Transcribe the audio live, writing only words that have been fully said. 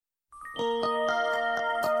Grapple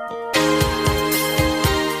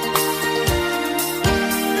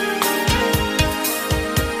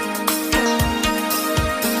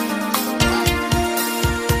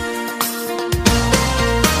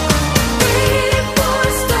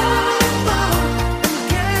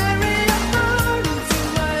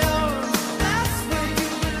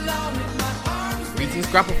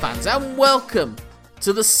fans, and welcome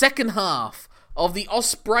to the second half of the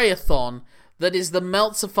Ospreyathon that is the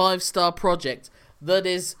Meltzer 5-Star Project, that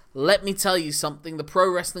is, let me tell you something, the pro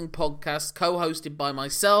wrestling podcast co-hosted by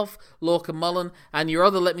myself, Lorcan Mullen, and your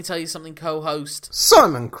other Let Me Tell You Something co-host,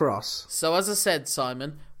 Simon Cross. So as I said,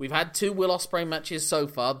 Simon, we've had 2 Will Ospreay matches so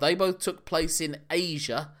far. They both took place in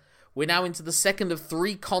Asia. We're now into the second of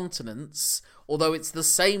 3 continents, although it's the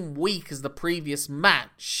same week as the previous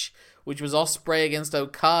match, which was Ospreay against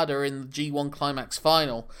Okada in the G1 Climax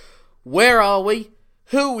final. Where are we?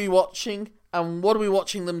 Who are we watching? And what are we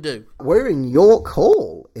watching them do? We're in York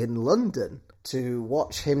Hall in London to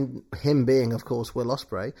watch him being, of course, Will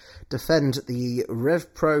Ospreay, defend the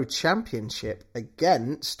Rev Pro Championship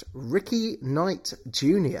against Ricky Knight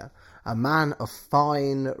Jr., a man of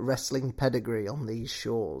fine wrestling pedigree on these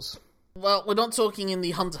shores. Well, we're not talking in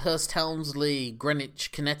the Hunterhurst Helmsley,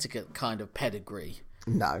 Greenwich, Connecticut kind of pedigree.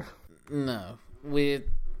 No. No, we're...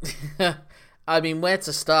 I mean, where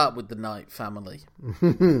to start with the Knight family?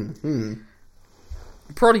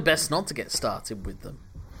 Probably best not to get started with them.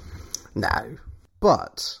 No.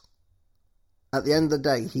 But, at the end of the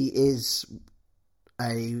day, he is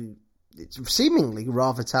a seemingly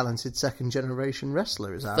rather talented second-generation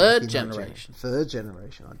wrestler. Third generation. Third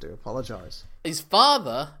generation, I do apologise. His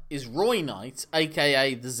father is Roy Knight,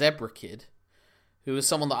 a.k.a. the Zebra Kid, who is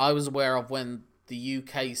someone that I was aware of when the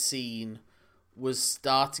UK scene was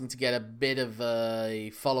starting to get a bit of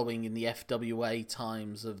a following in the FWA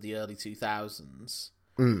times of the early 2000s,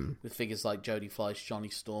 with figures like Jody Fleisch, Johnny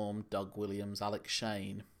Storm, Doug Williams, Alex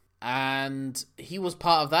Shane. And he was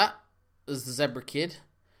part of that as the Zebra Kid.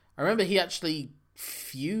 I remember he actually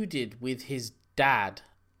feuded with his dad,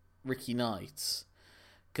 Ricky Knight,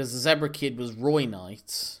 because the Zebra Kid was Roy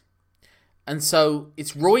Knight. And so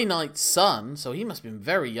it's Roy Knight's son, so he must have been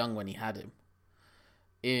very young when he had him,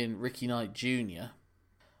 in Ricky Knight Jr.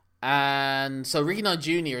 And so Ricky Knight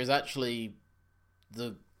Jr. is actually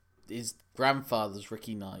his grandfather's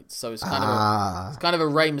Ricky Knight. So it's kind of a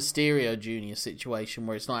Rey Mysterio Jr. situation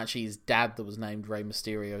where it's not actually his dad that was named Rey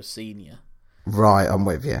Mysterio Sr. Right, I'm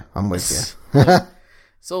with you.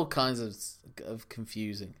 It's all kinds of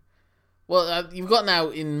confusing. Well, you've got now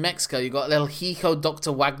in Mexico, you've got El Hijo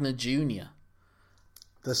Dr. Wagner Jr.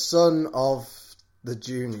 The son of the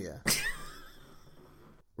junior.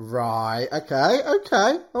 Right, okay,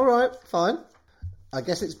 alright, fine. I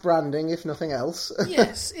guess it's branding, if nothing else.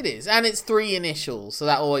 Yes, it is. And it's 3 initials, so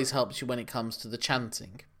that always helps you when it comes to the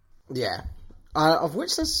chanting. Yeah. Of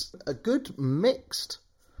which there's a good mixed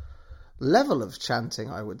level of chanting,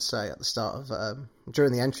 I would say, at the start of...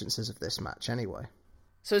 during the entrances of this match, anyway.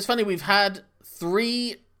 So it's funny, we've had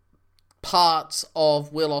 3 parts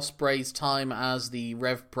of Will Ospreay's time as the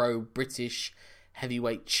Rev Pro British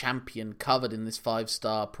heavyweight champion covered in this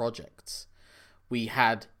 5-star project. We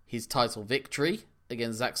had his title victory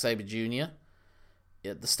against Zack Sabre Jr.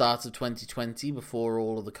 at the start of 2020, before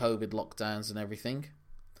all of the COVID lockdowns and everything.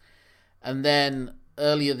 And then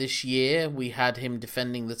earlier this year, we had him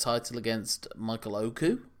defending the title against Michael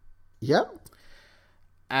Oku. Yep.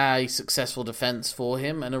 A successful defense for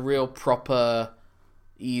him, and a real proper...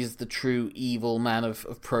 He's the true evil man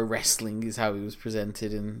of pro wrestling, is how he was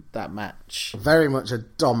presented in that match. Very much a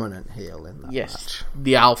dominant heel in that match.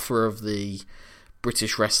 The alpha of the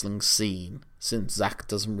British wrestling scene, since Zack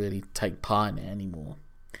doesn't really take part in it anymore.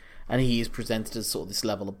 And he is presented as sort of this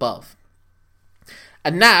level above.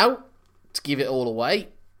 And now, to give it all away,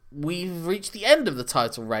 we've reached the end of the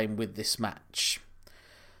title reign with this match,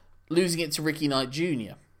 losing it to Ricky Knight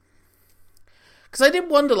Jr. Because I did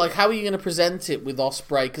wonder, how are you going to present it with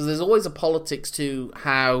Ospreay? Because there's always a politics to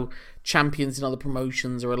how champions in other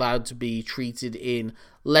promotions are allowed to be treated in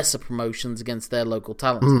lesser promotions against their local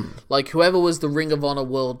talents. Like, whoever was the Ring of Honor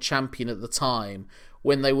World Champion at the time,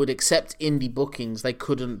 when they would accept indie bookings, they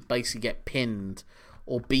couldn't basically get pinned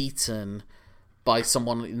or beaten by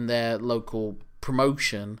someone in their local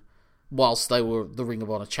promotion whilst they were the Ring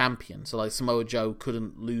of Honor champion. So, Samoa Joe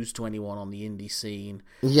couldn't lose to anyone on the indie scene.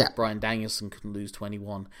 Yeah. Bryan Danielson couldn't lose to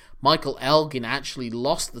anyone. Michael Elgin actually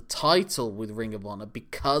lost the title with Ring of Honor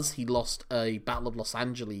because he lost a Battle of Los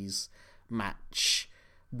Angeles match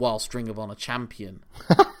whilst Ring of Honor champion.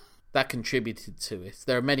 That contributed to it.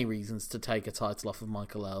 There are many reasons to take a title off of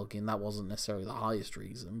Michael Elgin. That wasn't necessarily the highest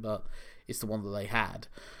reason, but it's the one that they had.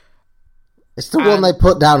 It's the one they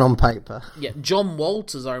put down on paper. Yeah, John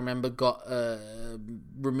Walters, I remember, got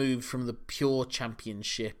removed from the Pure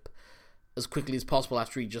Championship as quickly as possible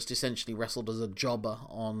after he just essentially wrestled as a jobber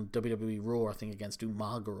on WWE Raw, I think, against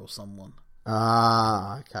Umaga or someone.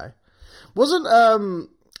 Ah, okay. Wasn't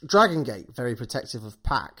Dragon Gate very protective of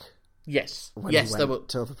Pac? Yes. When yes, he there went were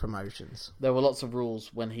to other promotions. There were lots of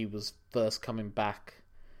rules when he was first coming back.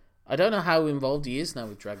 I don't know how involved he is now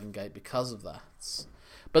with Dragon Gate because of that.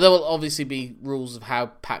 But there will obviously be rules of how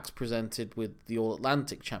Pac's presented with the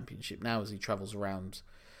All-Atlantic Championship now as he travels around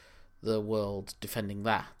the world defending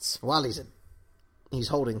that. Well, he's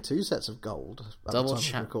holding 2 sets of gold at the time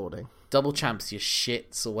of recording. Double champs, your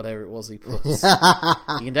shits, or whatever it was he puts.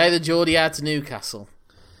 You can take the Geordie out to Newcastle.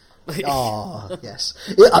 Oh, yes.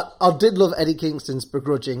 Yeah, I did love Eddie Kingston's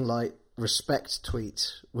begrudging, respect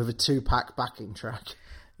tweet with a 2-Pac backing track.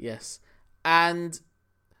 Yes. And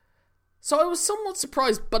so I was somewhat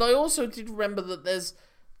surprised, but I also did remember that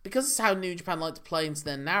because it's how New Japan like to play into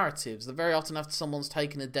their narratives, that very often after someone's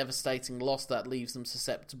taken a devastating loss, that leaves them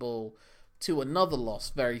susceptible to another loss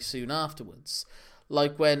very soon afterwards.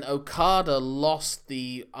 Like when Okada lost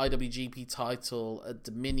the IWGP title at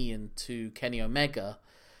Dominion to Kenny Omega,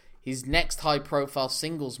 his next high-profile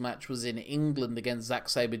singles match was in England against Zack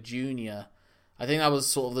Sabre Jr. I think that was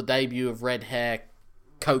sort of the debut of Red Hair,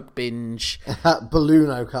 Coke binge.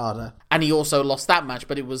 Balloon Okada. And he also lost that match,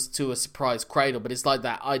 but it was to a surprise cradle. But it's like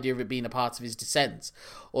that idea of it being a part of his descent.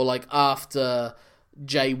 Or like after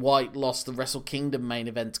Jay White lost the Wrestle Kingdom main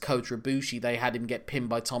event to Kota Ibushi, they had him get pinned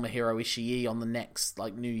by Tomohiro Ishii on the next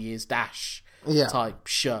New Year's Dash type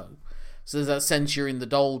show. So there's that sense you're in the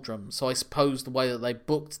doldrums. So I suppose the way that they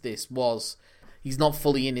booked this was he's not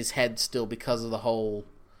fully in his head still because of the whole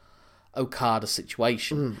Okada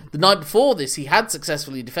situation. The night before this, he had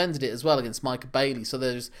successfully defended it as well against Micah Bailey. So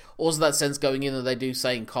there's also that sense going in that they do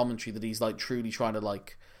say in commentary that he's truly trying to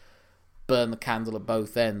burn the candle at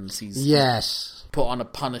both ends. He's put on a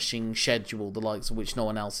punishing schedule, the likes of which no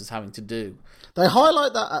one else is having to do. They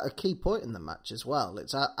highlight that at a key point in the match as well.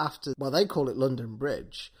 It's after, they call it London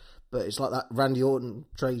Bridge, but it's like that Randy Orton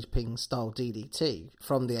draping style DDT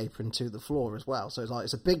from the apron to the floor as well. So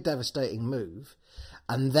it's a big devastating move.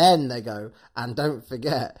 And then they go, and don't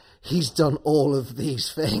forget, he's done all of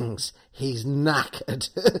these things. He's knackered.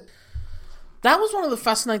 That was one of the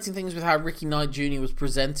fascinating things with how Ricky Knight Jr. was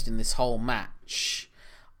presented in this whole match.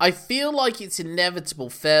 I feel like it's inevitable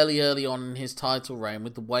fairly early on in his title reign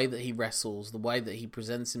with the way that he wrestles, the way that he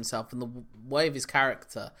presents himself, and the way of his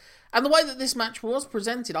character. And the way that this match was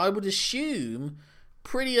presented, I would assume,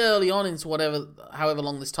 pretty early on into however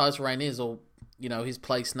long this title reign is, or his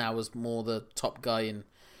place now as more the top guy in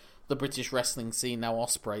the British wrestling scene. Now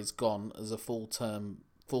Ospreay's gone as a full-time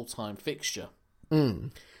fixture.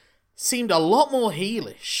 Seemed a lot more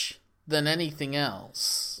heelish than anything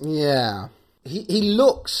else. Yeah. He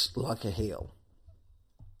looks like a heel.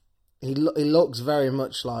 He looks very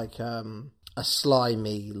much like a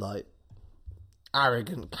slimy,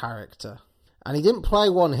 arrogant character. And he didn't play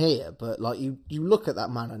one here, but you look at that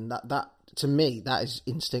man and that to me, that is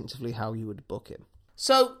instinctively how you would book him.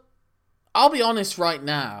 So, I'll be honest right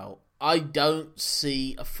now, I don't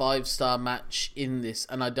see a 5-star match in this,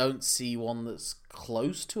 and I don't see one that's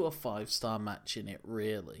close to a 5-star match in it,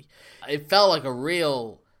 really. It felt like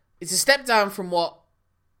it's a step down from what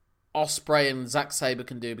Ospreay and Zack Sabre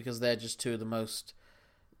can do, because they're just two of the most...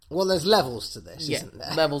 Well, there's levels to this, isn't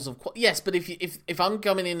there? Levels of... Yes, but if I'm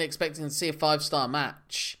coming in expecting to see a 5-star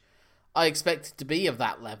match, I expect it to be of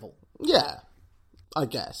that level. Yeah, I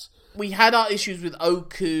guess. We had our issues with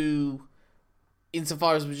Oku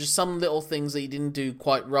insofar as it was just some little things that he didn't do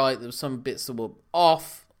quite right. There were some bits that were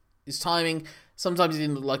off. His timing. Sometimes he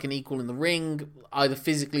didn't look like an equal in the ring, either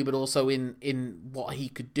physically but also in what he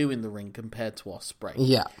could do in the ring compared to Ospreay.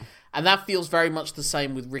 Yeah. And that feels very much the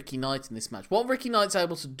same with Ricky Knight in this match. What Ricky Knight's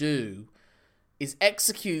able to do is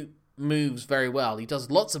execute moves very well. He does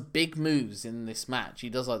lots of big moves in this match. He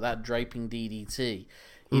does that draping DDT.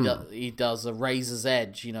 He does a razor's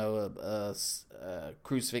edge, a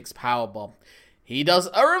crucifix powerbomb. He does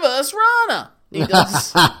a reverse runner.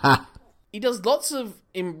 He does lots of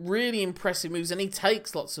really impressive moves, and he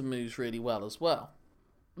takes lots of moves really well as well.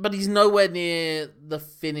 But he's nowhere near the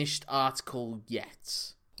finished article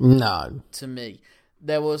yet. No. To me.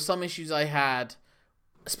 There were some issues I had,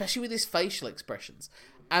 especially with his facial expressions.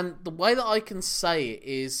 And the way that I can say it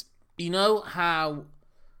is, how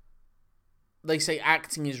they say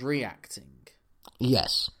acting is reacting?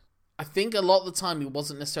 Yes. I think a lot of the time he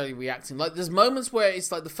wasn't necessarily reacting. There's moments where it's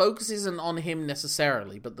the focus isn't on him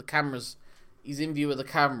necessarily, but he's in view of the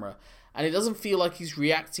camera. And it doesn't feel like he's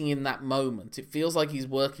reacting in that moment. It feels like he's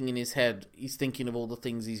working in his head. He's thinking of all the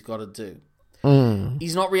things he's got to do.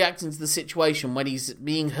 He's not reacting to the situation. When he's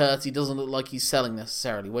being hurt, he doesn't look like he's selling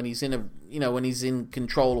necessarily. When he's when he's in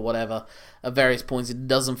control or whatever, at various points, it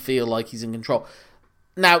doesn't feel like he's in control.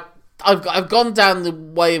 Now, I've gone down the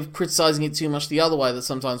way of criticising it too much the other way, that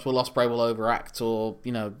sometimes Will Ospreay will overact, or,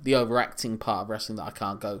 the overacting part of wrestling that I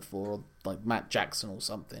can't go for, or like Matt Jackson or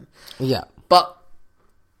something. Yeah. But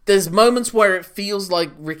there's moments where it feels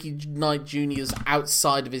like Ricky Knight Jr. is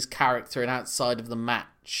outside of his character and outside of the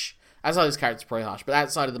match. Outside of his character's probably harsh, but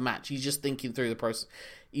outside of the match, he's just thinking through the process.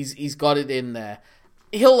 He's got it in there.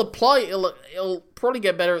 He'll probably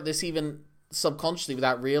get better at this even subconsciously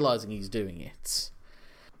without realising he's doing it.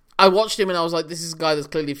 I watched him and I was like, this is a guy that's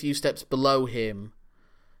clearly a few steps below him,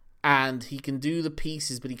 and he can do the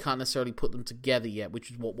pieces, but he can't necessarily put them together yet, which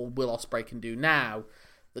is what Will Ospreay can do now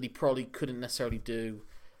that he probably couldn't necessarily do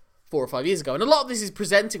 4 or 5 years ago. And a lot of this is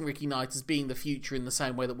presenting Ricky Knight as being the future in the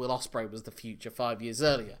same way that Will Ospreay was the future 5 years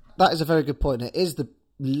earlier. That is a very good point. It is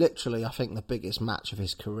literally, I think, the biggest match of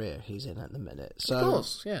his career he's in at the minute. So of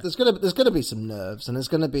course, yeah. There's gonna be some nerves, and there's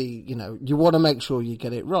gonna be, you want to make sure you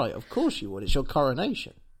get it right. Of course you would. It's your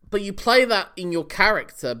coronation. But you play that in your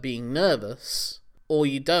character being nervous, or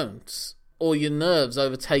you don't. Or your nerves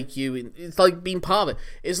overtake you. It's like being part of it.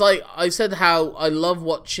 It's like I said how I love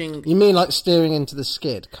watching... You mean like steering into the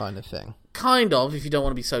skid kind of thing? Kind of, if you don't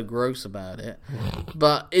want to be so gross about it.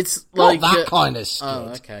 But it's like... Not that kind of skid.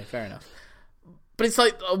 Oh, okay, fair enough. But it's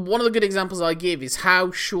like, one of the good examples I give is how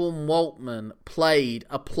Sean Waltman played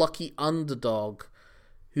a plucky underdog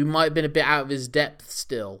who might have been a bit out of his depth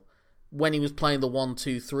still when he was playing the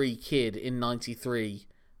 1-2-3 kid in 93,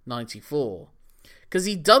 94. Because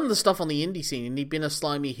he'd done the stuff on the indie scene, and he'd been a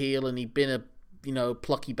slimy heel, and he'd been a,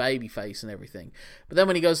 plucky baby face and everything. But then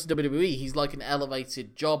when he goes to WWE, he's like an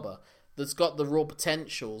elevated jobber that's got the raw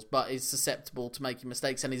potentials, but is susceptible to making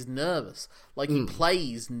mistakes and is nervous. Like, he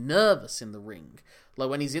plays nervous in the ring. Like,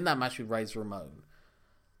 when he's in that match with Razor Ramon.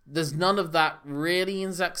 There's none of that really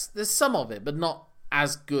in Zack... There's some of it, but not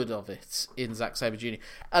as good of it in Zack Sabre Jr.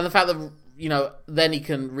 And the fact that, then he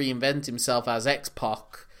can reinvent himself as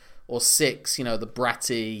X-Pac... or Six, the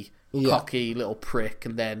bratty, cocky little prick,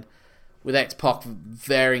 and then with X-Pac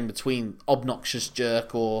varying between obnoxious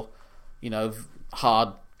jerk or,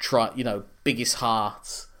 hard, biggest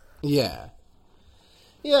heart. Yeah.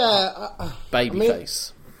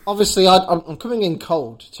 Babyface. Obviously, I'm coming in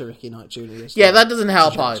cold to Ricky Knight Jr. Yeah, that doesn't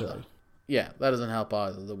help either. Yeah, that doesn't help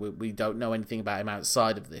either. That we don't know anything about him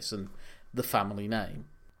outside of this and the family name.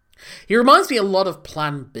 He reminds me a lot of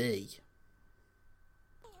Plan B.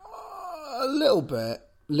 A little bit.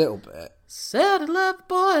 Said I love,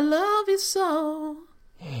 boy, I love you so.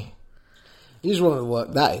 You just wanted to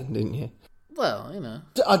work that in, didn't you? Well,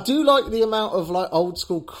 I do like the amount of old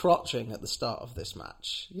school crotching at the start of this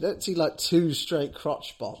match. You don't see 2 straight crotch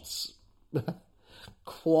spots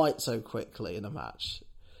quite so quickly in a match.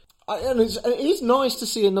 And it is nice to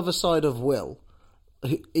see another side of Will,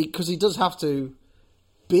 because he does have to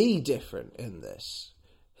be different in this.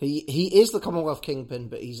 He is the Commonwealth Kingpin,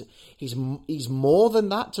 but he's more than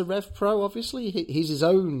that to Rev Pro. Obviously, he's his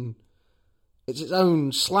own. It's his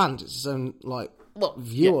own slant. It's his own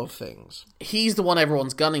view of things. He's the one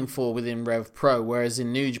everyone's gunning for within Rev Pro, whereas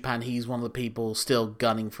in New Japan, he's one of the people still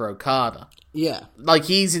gunning for Okada. Yeah,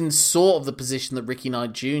 he's in sort of the position that Ricky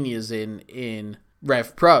Knight Jr. is in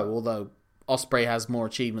Rev Pro, although Ospreay has more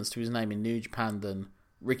achievements to his name in New Japan than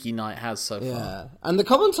Ricky Knight has so far. Yeah, and the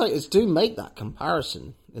commentators do make that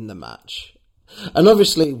comparison in the match. And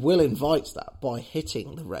obviously, Will invites that by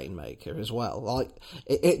hitting the Rainmaker as well.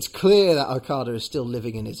 It's clear that Okada is still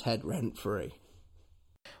living in his head rent-free.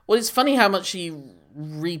 Well, it's funny how much he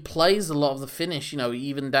replays a lot of the finish,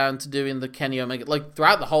 even down to doing the Kenny Omega.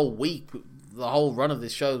 Throughout the whole week, the whole run of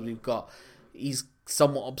this show he's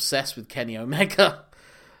somewhat obsessed with Kenny Omega.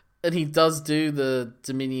 And he does do the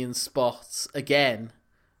Dominion spots again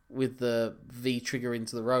with the V trigger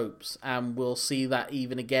into the ropes, and we'll see that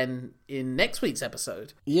even again in next week's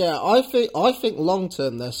episode. Yeah, I think long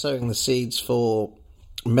term they're sowing the seeds for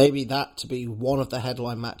maybe that to be one of the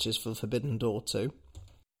headline matches for Forbidden Door 2.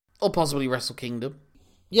 Or possibly Wrestle Kingdom.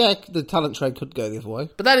 Yeah, the talent trade could go the other way.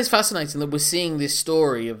 But that is fascinating that we're seeing this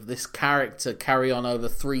story of this character carry on over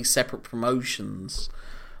 3 separate promotions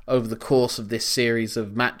over the course of this series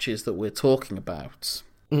of matches that we're talking about.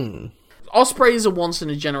 Ospreay is a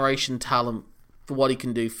once-in-a-generation talent for what he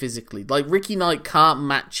can do physically. Ricky Knight can't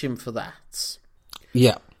match him for that.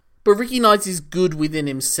 Yeah. But Ricky Knight is good within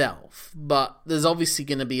himself. But there's obviously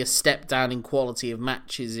going to be a step down in quality of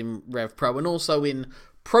matches in Rev Pro and also in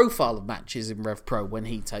profile of matches in Rev Pro when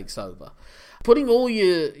he takes over. Putting all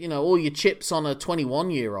your chips on a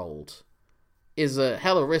 21-year-old is a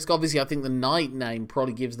hell of a risk. Obviously, I think the Knight name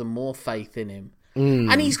probably gives them more faith in him.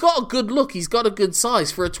 And he's got a good look. He's got a good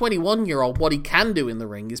size. For a 21-year-old, what he can do in the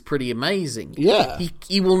ring is pretty amazing. Yeah.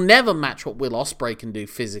 He will never match what Will Ospreay can do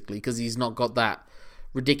physically because he's not got that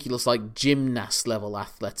ridiculous, like, gymnast-level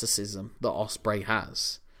athleticism that Ospreay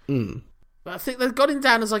has. But I think they've got him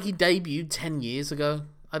down as, like, he debuted 10 years ago.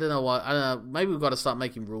 I don't know why. I don't know. Maybe we've got to start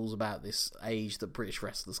making rules about this age that British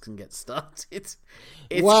wrestlers can get started. It's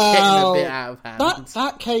getting a bit out of hand.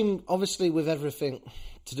 That came, obviously, with everything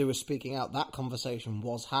to do with speaking out. That conversation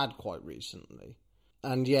was had quite recently.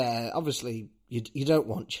 And yeah, obviously, you don't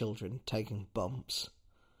want children taking bumps.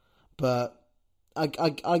 But I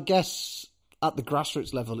guess at the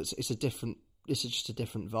grassroots level, it's just a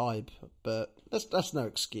different vibe. But that's no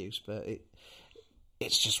excuse, but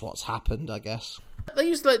it's just what's happened, I guess. They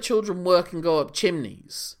used to let children work and go up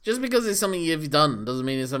chimneys. Just because it's something you've done doesn't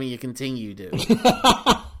mean it's something you continue doing.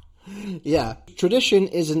 Yeah. Tradition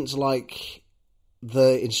isn't like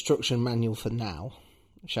the instruction manual for now,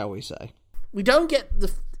 shall we say. We don't get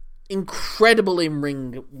the incredible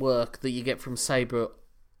in-ring work that you get from Sabre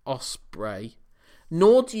Ospreay,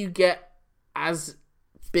 nor do you get as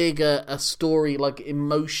big a story, like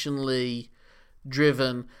emotionally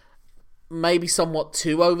driven, maybe somewhat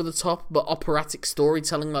too over the top, but operatic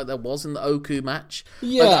storytelling like there was in the Oku match.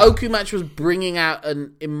 Yeah. Like, the Oku match was bringing out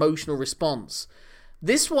an emotional response.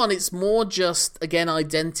 This one, it's more just, again,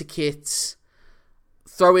 identikit,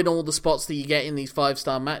 throw in all the spots that you get in these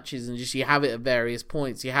 5-star matches and just you have it at various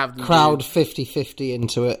points. You have crowd 50-50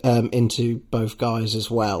 into it, into both guys as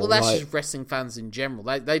well. Well, that's just wrestling fans in general.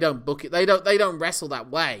 They don't book it. They don't wrestle that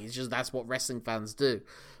way. It's just that's what wrestling fans do.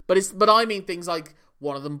 But I mean things like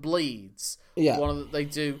one of them bleeds. Yeah.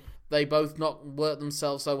 They both work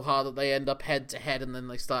themselves so hard that they end up head to head, and then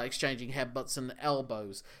they start exchanging headbutts and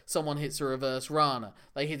elbows. Someone hits a reverse Rana.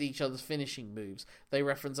 They hit each other's finishing moves. They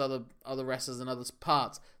reference other wrestlers and others'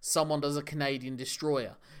 parts. Someone does a Canadian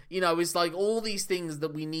destroyer. It's like all these things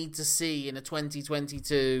that we need to see in a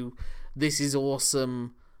 2022. This is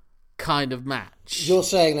awesome kind of match. You're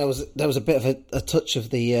saying there was a bit of a touch of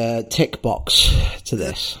the tick box to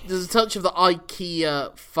this. There's a touch of the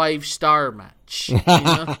IKEA 5-star match.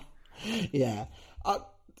 Yeah.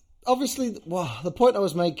 Obviously, the point I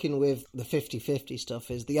was making with the 50-50 stuff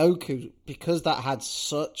is the Oku, because that had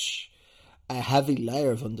such a heavy layer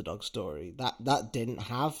of underdog story, that didn't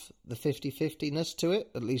have the 50-50-ness to it,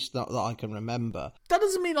 at least not that I can remember. That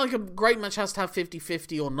doesn't mean like a great match has to have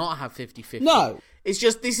 50-50 or not have 50-50. No. It's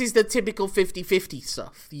just, this is the typical 50-50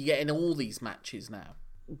 stuff you get in all these matches now.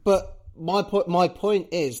 But my point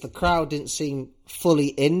is the crowd didn't seem fully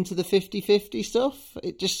into the 50-50 stuff.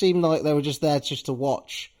 It just seemed like they were just there just to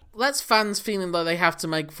watch. That's fans feeling like they have to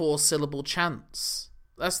make 4-syllable chants.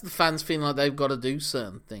 That's the fans feeling like they've got to do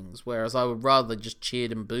certain things, whereas I would rather just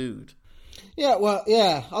cheered and booed. Yeah, well,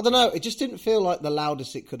 yeah, I don't know. It just didn't feel like the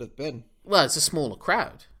loudest it could have been. Well, it's a smaller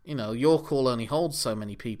crowd. York Hall only holds so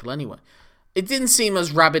many people anyway. It didn't seem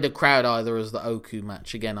as rabid a crowd either as the Oku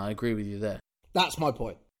match. Again, I agree with you there. That's my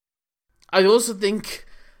point. I also think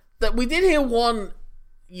that we did hear one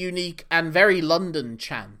unique and very London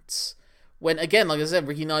chant when, again, like I said,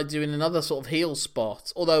 Ricky Knight doing another sort of heel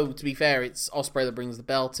spot. Although, to be fair, it's Ospreay that brings the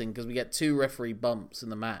belt in because we get 2 referee bumps in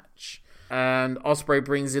the match. And Ospreay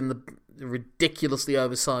brings in the ridiculously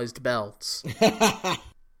oversized belts.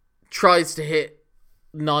 Tries to hit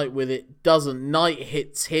Knight with it, doesn't. Knight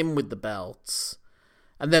hits him with the belts.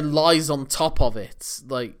 And then lies on top of it,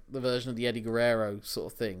 like the version of the Eddie Guerrero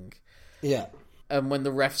sort of thing. Yeah. And when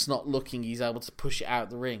the ref's not looking, he's able to push it out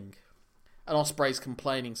the ring. And Ospreay's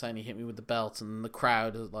complaining, saying he hit me with the belt, and the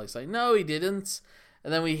crowd is like saying, no, he didn't.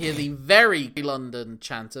 And then we hear the very London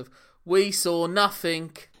chant of, we saw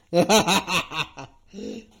nothing. Yeah,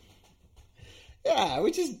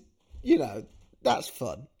 which is, that's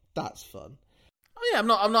fun. That's fun. Oh yeah, I'm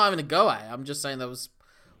not having a go at it. I'm just saying there was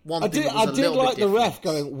one thing that was I did like the different. ref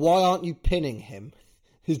going, why aren't you pinning him?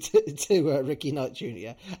 to Ricky Knight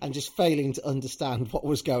Jr. and just failing to understand what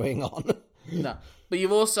was going on. No, but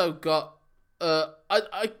you've also got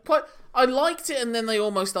I liked it, and then they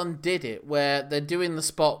almost undid it, where they're doing the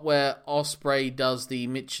spot where Ospreay does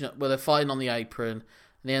where they're fighting on the apron,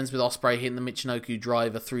 and it ends with Ospreay hitting the Michinoku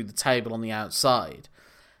driver through the table on the outside,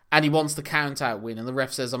 and he wants the count out win, and the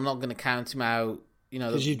ref says, I'm not going to count him out,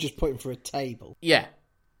 because you've just put him for a table. Yeah,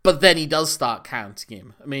 but then he does start counting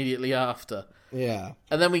him immediately after. Yeah.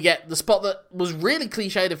 And then we get the spot that was really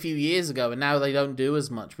cliched a few years ago, and now they don't do as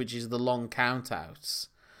much, which is the long countouts.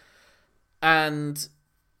 And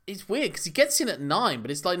it's weird because he gets in at 9,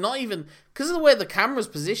 but it's like not even because of the way the camera's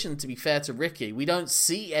positioned. To be fair to Ricky, we don't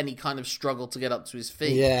see any kind of struggle to get up to his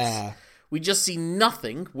feet. Yeah, we just see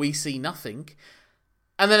nothing. We see nothing,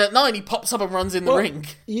 and then at 9 he pops up and runs in the ring.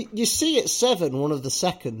 You see at 7, one of the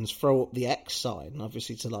seconds throw up the X sign,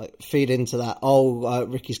 obviously to like feed into that.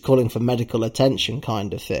 Ricky's calling for medical attention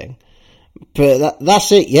kind of thing. But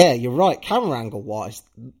that's it. Yeah, you're right. Camera angle wise,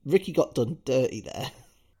 Ricky got done dirty there.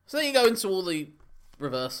 So then you go into all the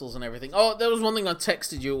reversals and everything. Oh, there was one thing I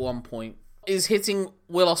texted you at one point. Is hitting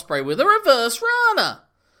Will Ospreay with a reverse Rana.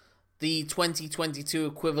 The 2022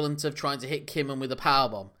 equivalent of trying to hit Kimmon with a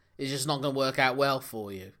powerbomb. It's just not going to work out well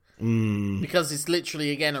for you. Because it's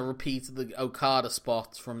literally, again, a repeat of the Okada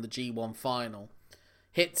spot from the G1 final.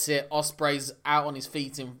 Hits it, Ospreay's out on his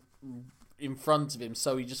feet in front of him,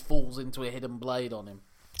 so he just falls into a hidden blade on him.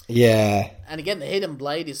 Yeah. And again, the hidden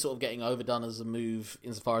blade is sort of getting overdone as a move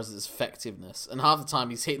insofar as its effectiveness. And half the time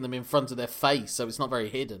he's hitting them in front of their face, so it's not very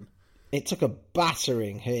hidden. It took a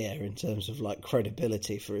battering here in terms of like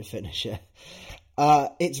credibility for a finisher.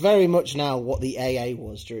 It's very much now what the AA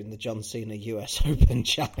was during the John Cena US Open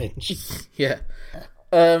Challenge. Yeah.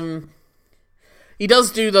 He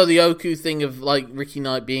does do, though, the Oku thing of like Ricky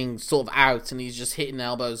Knight being sort of out and he's just hitting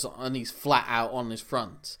elbows and he's flat out on his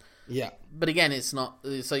front. Yeah. But again, it's not...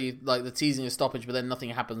 So you like the teasing a stoppage, but then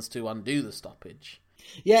nothing happens to undo the stoppage.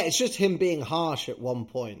 Yeah, it's just him being harsh at one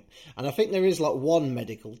point. And I think there is like one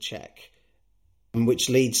medical check, which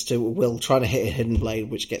leads to Will trying to hit a hidden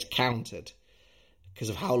blade, which gets countered because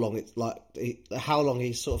of how long how long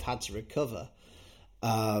he's sort of had to recover,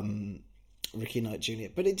 Ricky Knight Jr.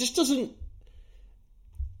 But it just doesn't...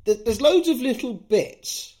 There's loads of little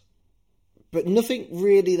bits, but nothing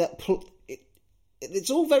really that...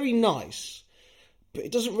 It's all very nice, but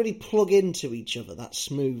it doesn't really plug into each other that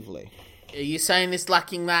smoothly. Are you saying it's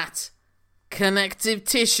lacking that connective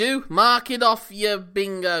tissue? Mark it off your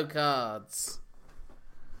bingo cards.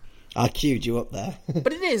 I queued you up there.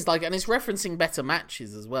 But it is, like, and it's referencing better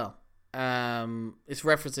matches as well. It's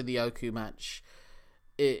referencing the Oku match.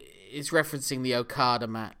 It's referencing the Okada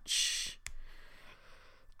match.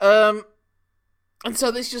 And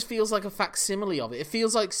so this just feels like a facsimile of it. It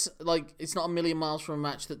feels like it's not a million miles from a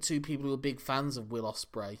match that two people who are big fans of Will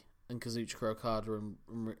Ospreay and Kazuchika Okada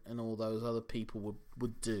and all those other people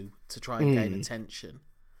would do to try and gain attention.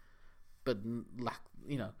 But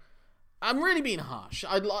I'm really being harsh.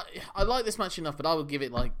 I like this match enough, but I would give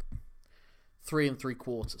it like 3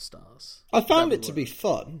 3/4 stars. I found it to be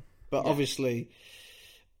fun, but obviously,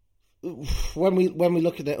 when we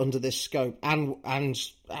look at it under this scope, and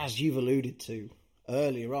as you've alluded to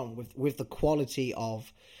earlier on, with the quality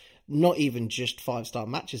of not even just 5-star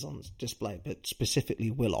matches on display, but specifically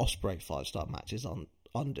Will Ospreay 5-star matches on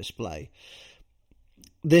display,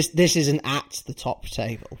 this isn't at the top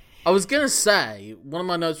table. I was going to say, one of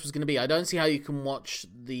my notes was going to be, I don't see how you can watch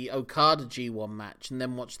the Okada G1 match and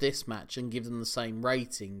then watch this match and give them the same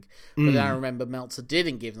rating. But then I remember Meltzer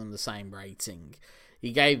didn't give them the same rating.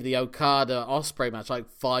 He gave the Okada Ospreay match like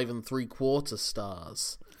 5 3/4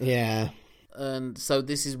 stars. Yeah. And so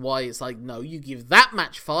this is why it's like, no, you give that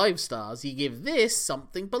match 5 stars, you give this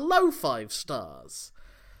something below 5 stars.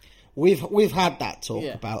 We've had that talk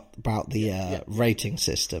about the rating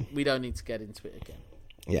system. We don't need to get into it again.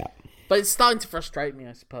 Yeah. But it's starting to frustrate me,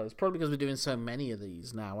 I suppose. Probably because we're doing so many of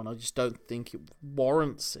these now, and I just don't think it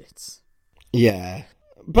warrants it. Yeah.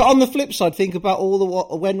 But on the flip side, think about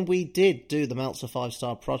when we did do the Meltzer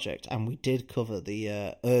 5-star project, and we did cover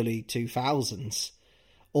the early 2000s.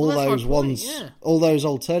 All those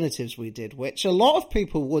alternatives we did, which a lot of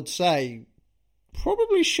people would say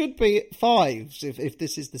probably should be 5s if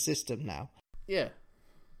this is the system now. Yeah.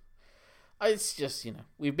 It's just,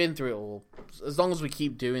 we've been through it all. As long as we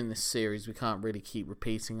keep doing this series, we can't really keep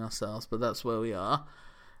repeating ourselves, but that's where we are.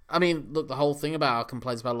 I mean, look, the whole thing about our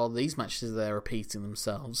complaints about a lot of these matches is they're repeating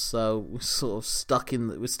themselves, so we're sort of stuck in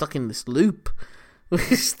this loop. We're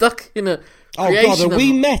stuck in a creation. Oh, God, are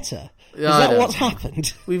we meta? Is that what's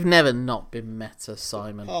happened? We've never not been meta,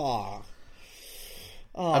 Simon. I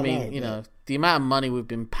mean, no, the amount of money we've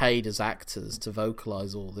been paid as actors to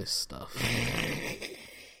vocalise all this stuff.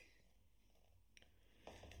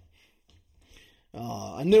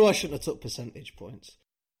 I knew I shouldn't have took percentage points.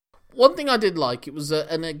 One thing I did like, it was,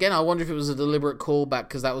 and again, I wonder if it was a deliberate callback,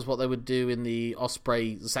 because that was what they would do in the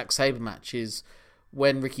Ospreay-Zack Sabre matches,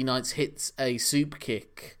 when Ricky Knight hits a super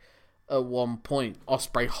kick at one point,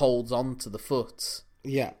 Ospreay holds on to the foot.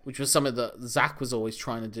 Yeah. Which was something that Zack was always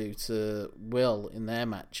trying to do to Will in their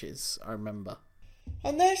matches, I remember.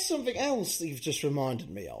 And there's something else that you've just reminded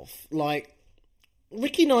me of. Like,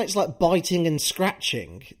 Ricky Knight's like biting and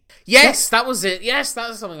scratching. Yes, that was it. Yes, that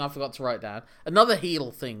was something I forgot to write down. Another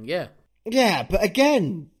heel thing, yeah. Yeah, but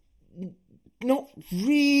again, not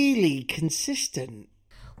really consistent.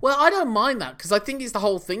 Well, I don't mind that, because I think the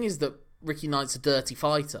whole thing is that Ricky Knight's a dirty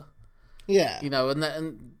fighter. Yeah.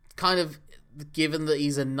 And kind of, given that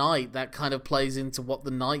he's a knight, that kind of plays into what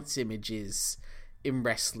the knight's image is in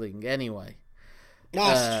wrestling anyway.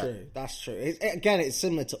 That's true. It's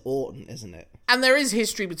similar to Orton, isn't it? And there is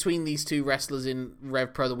history between these two wrestlers in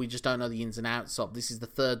Rev Pro that we just don't know the ins and outs of. This is the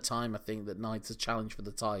third time, I think, that Knight has challenged for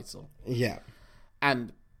the title. Yeah.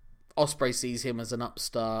 And Ospreay sees him as an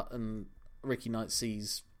upstart, and Ricky Knight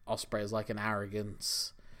sees Ospreay as like an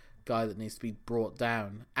arrogance guy that needs to be brought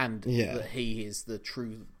down, and that he is the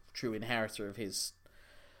true inheritor of his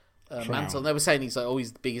mantle. And they were saying he's like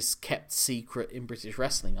always the biggest kept secret in British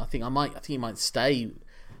wrestling. I think he might stay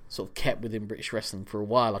sort of kept within British wrestling for a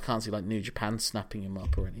while. I can't see like New Japan snapping him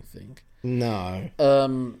up or anything. No.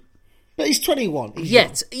 But he's 21.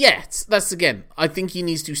 Yet, that's again, I think he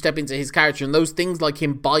needs to step into his character, and those things like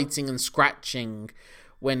him biting and scratching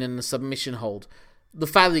when in a submission hold, the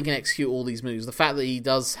fact that he can execute all these moves, the fact that he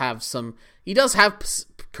does have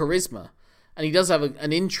charisma, and he does have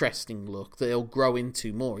an interesting look that he'll grow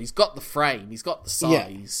into more. He's got the frame, he's got the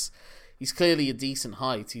size, he's clearly a decent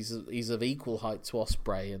height, he's of equal height to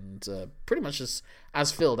Ospreay, and pretty much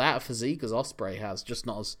as filled out a physique as Ospreay has, just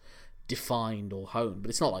not as defined or honed, but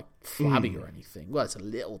it's not like flabby or anything. Well, it's a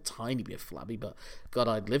little tiny bit flabby, but God,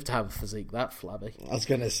 I'd live to have a physique that flabby. I was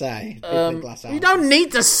going to say, you don't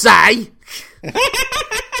need to say.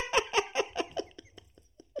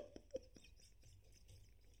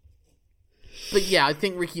 But yeah, I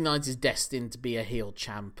think Ricky Knight is destined to be a heel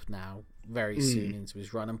champ now, very soon into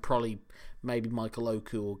his run, and probably maybe Michael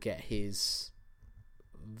Oku will get his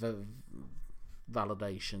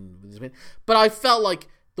validation with his win. But I felt like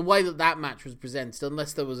the way that match was presented,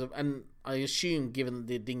 unless there was and I assume, given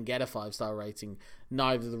that it didn't get a 5-star rating,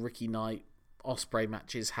 neither of the Ricky Knight Ospreay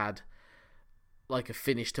matches had like a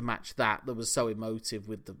finish to match that was so emotive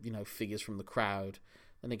with the figures from the crowd.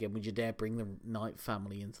 And again, would you dare bring the Knight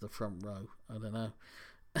family into the front row? I don't know.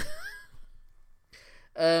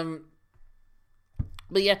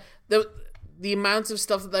 But yeah, the amount of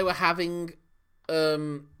stuff that they were having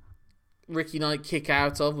Ricky Knight kick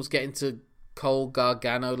out of was getting to Cole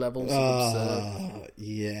Gargano levels.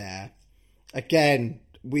 Yeah. Again,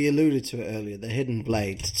 we alluded to it earlier. The Hidden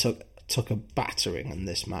Blade took a battering in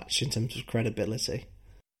this match in terms of credibility.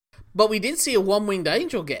 But we did see a One-Winged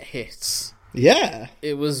Angel get hit. Yeah.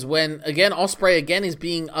 It was when, again, Ospreay again is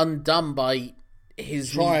being undone by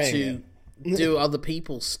his need to do other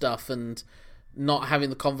people's stuff and not having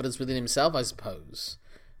the confidence within himself, I suppose.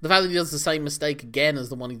 The fact that he does the same mistake again as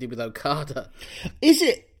the one he did with Okada. Is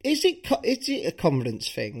it a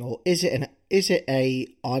confidence thing, or is it a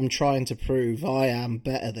I'm trying to prove I am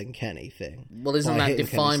better than Kenny thing? Well, isn't that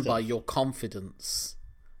defined by your confidence,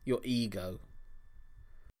 your ego?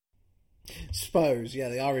 Suppose, yeah,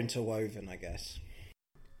 they are interwoven, I guess.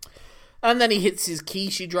 And then he hits his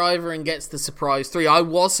Kishi driver and gets the surprise 3. I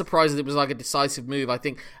was surprised that it was like a decisive move, I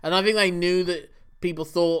think. And I think they knew that people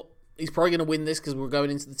thought he's probably going to win this because we're going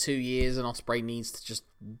into the 2 years and Ospreay needs to just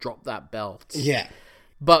drop that belt. Yeah.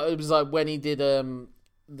 But it was like when he did the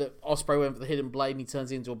Ospreay went for the Hidden Blade and he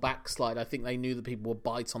turns it into a backslide. I think they knew that people would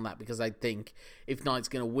bite on that because they think if Knight's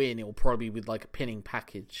going to win, it will probably be with like a pinning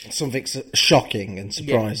package. Something shocking and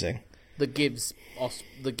surprising. Yeah. That gives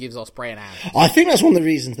Ospreay an out. I think that's one of the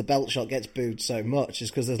reasons the belt shot gets booed so much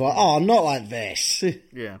is because they're like, oh, not like this.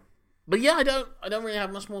 Yeah, but yeah, I don't really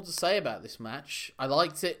have much more to say about this match. I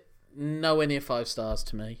liked it. Nowhere near 5 stars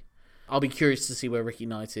to me. I'll be curious to see where Ricky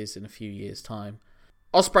Knight is in a few years' time.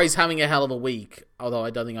 Ospreay's having a hell of a week, although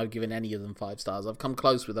I don't think I've given any of them 5 stars. I've come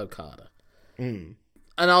close with Okada. And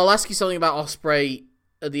I'll ask you something about Ospreay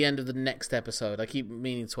at the end of the next episode. I keep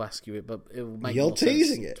meaning to ask you it, but it will make more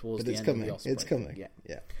sense towards the end of the Ospreay. It's coming.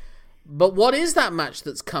 Yeah. But what is that match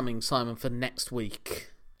that's coming, Simon, for next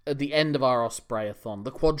week? At the end of our Ospreay-a-thon,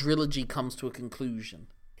 the quadrilogy comes to a conclusion.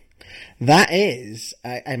 That is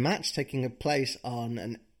a match taking place on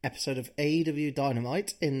an episode of AEW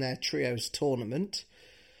Dynamite in their Trios tournament.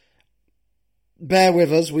 Bear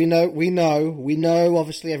with us. We know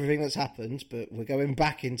obviously everything that's happened, but we're going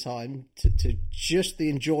back in time to just the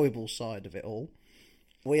enjoyable side of it all.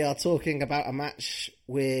 We are talking about a match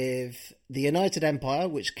with the United Empire,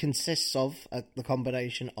 which consists of the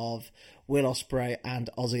combination of Will Ospreay and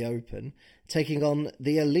Aussie Open, taking on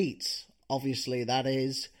the Elite. Obviously, that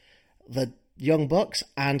is the Young Bucks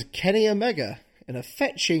and Kenny Omega in a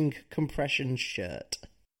fetching compression shirt.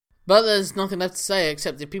 But there's nothing left to say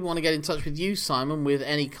except if people want to get in touch with you, Simon, with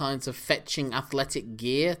any kinds of fetching athletic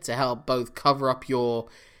gear to help both cover up your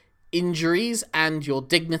injuries and your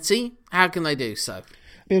dignity, how can they do so?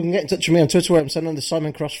 People can get in touch with me on Twitter where I'm sending the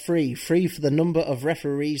Simon Cross free for the number of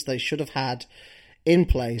referees they should have had in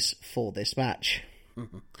place for this match.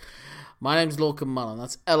 My name's Lorcan Mullen.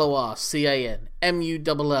 That's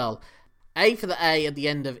LORCANMULL. A for the A at the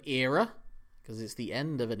end of era, because it's the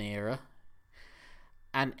end of an era.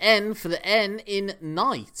 And N for the N in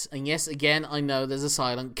night. And yes, again, I know there's a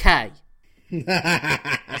silent K.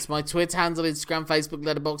 That's my Twitter handle, Instagram, Facebook,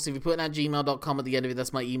 Letterboxd. If you put in at gmail.com at the end of it,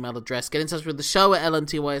 that's my email address. Get in touch with the show at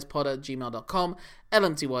lmtyspod@gmail.com.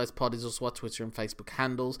 lmtyspod is also our Twitter and Facebook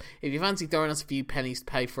handles. If you fancy throwing us a few pennies to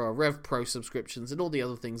pay for our Rev Pro subscriptions and all the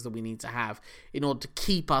other things that we need to have in order to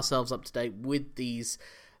keep ourselves up to date with these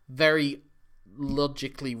very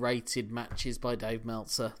logically rated matches by Dave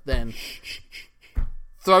Meltzer, then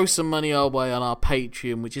throw some money our way on our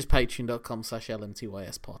Patreon, which is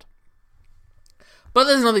patreon.com/lmtyspod. But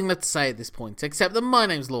there's nothing left to say at this point, except that my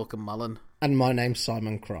name's Lorcan Mullen. And my name's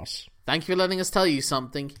Simon Cross. Thank you for letting us tell you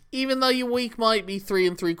something. Even though your week might be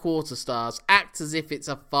 3 3/4 stars, act as if it's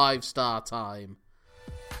a 5-star time.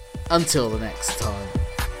 Until the next time.